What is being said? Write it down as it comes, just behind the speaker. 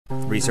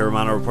Fabrizio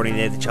Romano reporting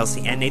today that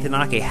Chelsea and Nathan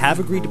Ake have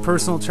agreed to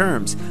personal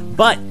terms,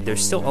 but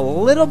there's still a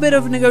little bit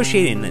of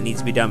negotiating that needs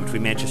to be done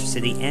between Manchester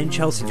City and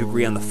Chelsea to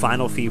agree on the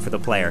final fee for the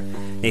player.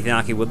 Nathan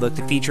Ake would look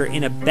to feature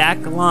in a back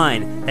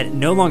line that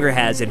no longer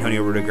has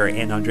Antonio Rudiger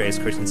and Andreas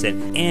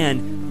Christensen,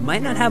 and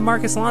might not have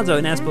Marcos Alonso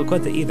and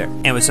Azpilicueta either.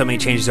 And with so many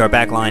changes to our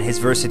back line, his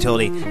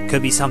versatility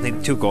could be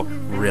something Tuchel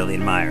really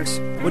admires.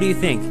 What do you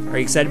think? Are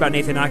you excited about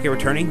Nathan Ake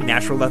returning,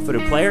 natural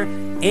left-footed player,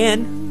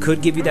 and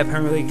could give you that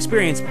Premier League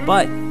experience,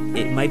 but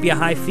it might be a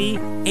high fee,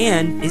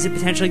 and is it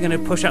potentially going to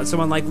push out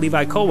someone like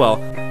Levi Colwell?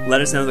 Let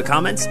us know in the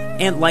comments,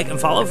 and like and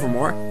follow for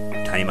more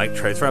Tiny Mike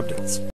transfer updates.